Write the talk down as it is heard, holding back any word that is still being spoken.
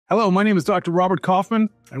Hello, my name is Dr. Robert Kaufmann,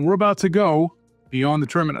 and we're about to go beyond the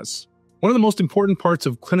terminus. One of the most important parts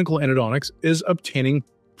of clinical endodontics is obtaining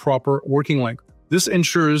proper working length. This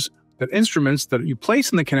ensures that instruments that you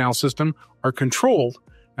place in the canal system are controlled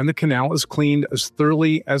and the canal is cleaned as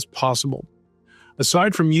thoroughly as possible.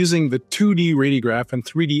 Aside from using the 2D radiograph and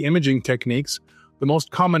 3D imaging techniques, the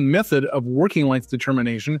most common method of working length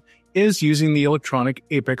determination is using the electronic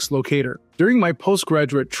apex locator. During my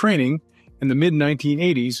postgraduate training in the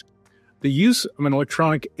mid-1980s, the use of an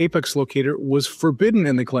electronic apex locator was forbidden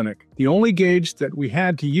in the clinic. The only gauge that we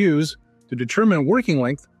had to use to determine working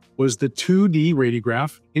length was the 2D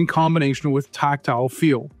radiograph in combination with tactile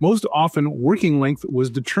feel. Most often, working length was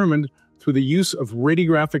determined through the use of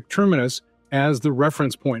radiographic terminus as the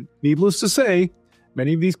reference point. Needless to say,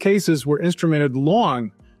 many of these cases were instrumented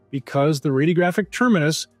long because the radiographic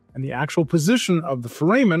terminus and the actual position of the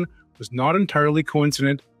foramen was not entirely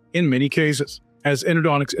coincident in many cases. As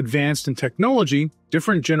endodontics advanced in technology,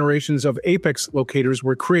 different generations of apex locators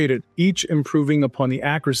were created, each improving upon the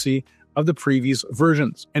accuracy of the previous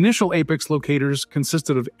versions. Initial apex locators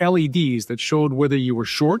consisted of LEDs that showed whether you were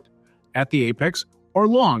short at the apex or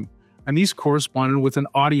long, and these corresponded with an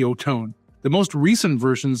audio tone. The most recent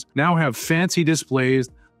versions now have fancy displays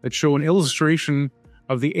that show an illustration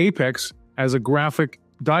of the apex as a graphic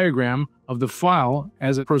diagram of the file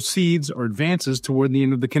as it proceeds or advances toward the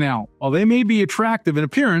end of the canal. While they may be attractive in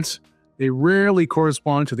appearance, they rarely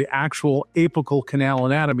correspond to the actual apical canal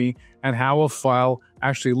anatomy and how a file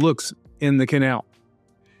actually looks in the canal.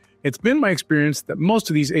 It's been my experience that most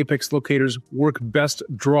of these apex locators work best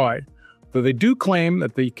dry, though they do claim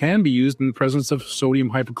that they can be used in the presence of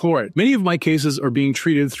sodium hypochlorite. Many of my cases are being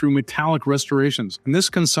treated through metallic restorations, and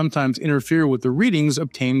this can sometimes interfere with the readings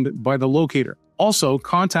obtained by the locator. Also,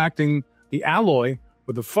 contacting the alloy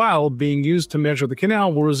with the file being used to measure the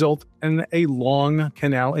canal will result in a long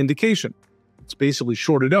canal indication. It's basically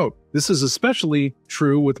shorted out. This is especially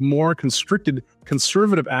true with more constricted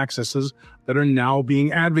conservative accesses that are now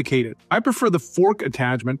being advocated. I prefer the fork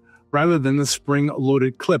attachment rather than the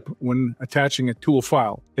spring-loaded clip when attaching it to a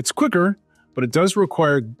file. It's quicker, but it does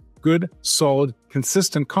require good, solid,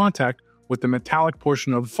 consistent contact with the metallic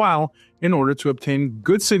portion of the file in order to obtain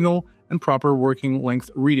good signal and proper working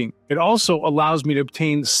length reading. It also allows me to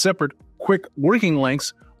obtain separate, quick working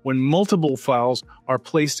lengths when multiple files are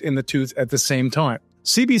placed in the tooth at the same time.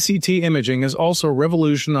 CBCT imaging has also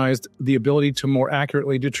revolutionized the ability to more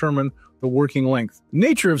accurately determine the working length. The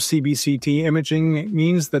nature of CBCT imaging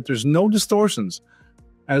means that there's no distortions,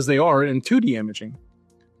 as they are in 2D imaging.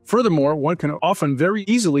 Furthermore, one can often very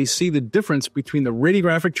easily see the difference between the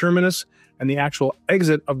radiographic terminus and the actual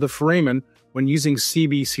exit of the foramen when using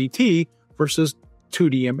CBCT versus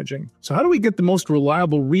 2D imaging. So how do we get the most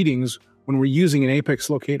reliable readings when we're using an apex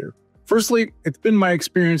locator? Firstly, it's been my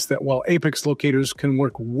experience that while apex locators can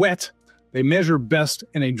work wet, they measure best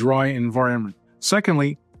in a dry environment.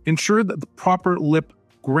 Secondly, ensure that the proper lip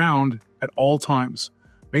ground at all times.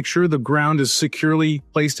 Make sure the ground is securely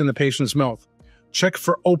placed in the patient's mouth. Check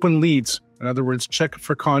for open leads. In other words, check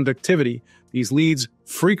for conductivity. These leads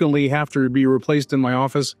frequently have to be replaced in my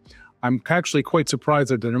office. I'm actually quite surprised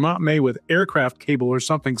that they're not made with aircraft cable or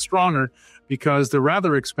something stronger because they're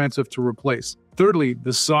rather expensive to replace. Thirdly,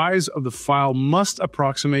 the size of the file must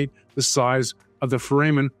approximate the size of the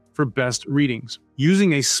foramen for best readings.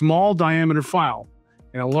 Using a small diameter file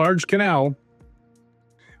in a large canal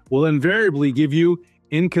will invariably give you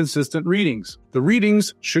inconsistent readings. The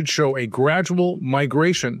readings should show a gradual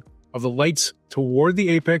migration of the lights toward the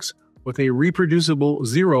apex with a reproducible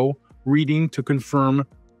zero reading to confirm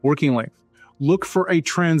working length. Look for a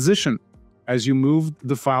transition as you move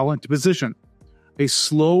the file into position. A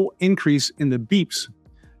slow increase in the beeps.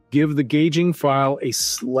 Give the gauging file a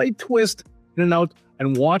slight twist in and out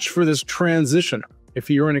and watch for this transition. If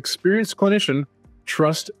you're an experienced clinician,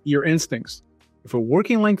 trust your instincts. If a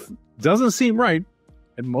working length doesn't seem right,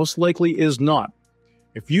 it most likely is not.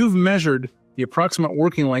 If you've measured the approximate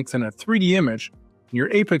working length in a 3D image and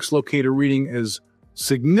your apex locator reading is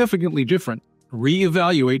significantly different,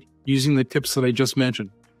 reevaluate using the tips that I just mentioned.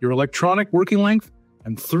 Your electronic working length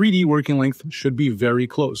and 3D working length should be very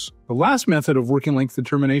close. The last method of working length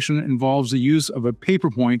determination involves the use of a paper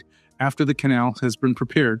point after the canal has been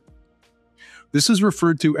prepared. This is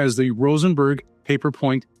referred to as the Rosenberg paper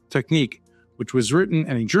point technique, which was written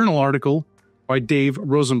in a journal article by Dave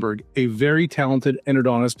Rosenberg, a very talented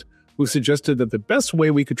endodontist who suggested that the best way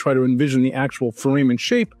we could try to envision the actual foramen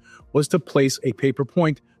shape was to place a paper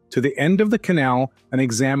point to the end of the canal and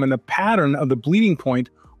examine the pattern of the bleeding point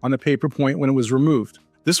on the paper point when it was removed.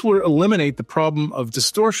 This would eliminate the problem of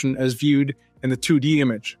distortion as viewed in the 2D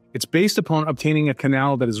image. It's based upon obtaining a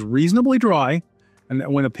canal that is reasonably dry, and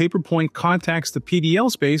that when a paper point contacts the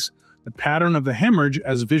PDL space, the pattern of the hemorrhage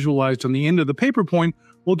as visualized on the end of the paper point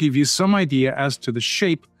will give you some idea as to the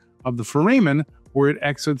shape of the foramen where it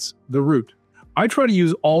exits the root. I try to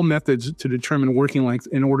use all methods to determine working length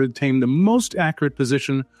in order to obtain the most accurate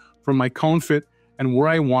position for my cone fit and where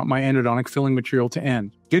I want my endodontic filling material to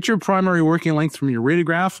end. Get your primary working length from your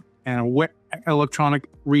radiograph and a wet electronic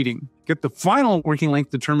reading. Get the final working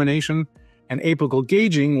length determination and apical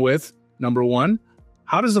gauging with, number 1,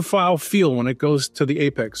 how does the file feel when it goes to the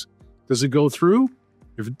apex? Does it go through?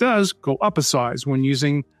 If it does, go up a size when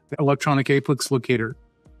using the electronic apex locator.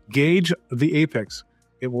 Gauge the apex.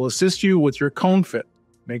 It will assist you with your cone fit.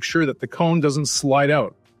 Make sure that the cone doesn't slide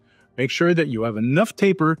out. Make sure that you have enough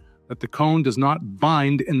taper that the cone does not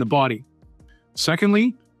bind in the body.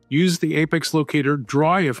 Secondly, use the apex locator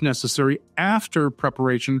dry if necessary after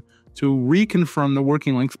preparation to reconfirm the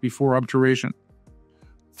working length before obturation.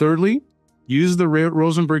 Thirdly, use the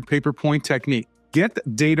Rosenberg paper point technique. Get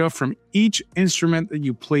data from each instrument that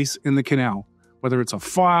you place in the canal, whether it's a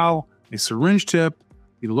file, a syringe tip,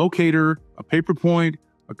 a locator, a paper point,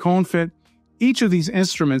 a cone fit. Each of these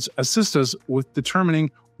instruments assist us with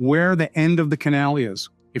determining where the end of the canal is.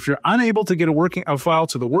 If you're unable to get a file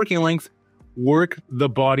to the working length, work the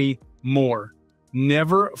body more.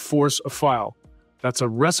 Never force a file. That's a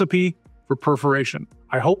recipe for perforation.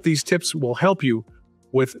 I hope these tips will help you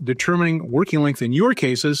with determining working length in your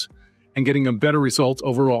cases and getting a better result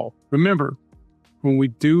overall. Remember, when we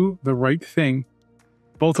do the right thing,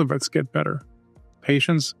 both of us get better,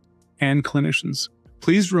 patients and clinicians.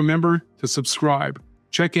 Please remember to subscribe.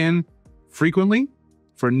 Check in frequently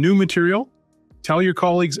for new material. Tell your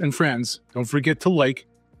colleagues and friends. Don't forget to like.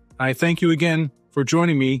 I thank you again for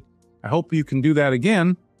joining me. I hope you can do that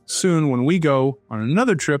again soon when we go on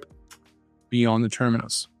another trip beyond the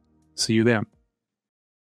terminus. See you then.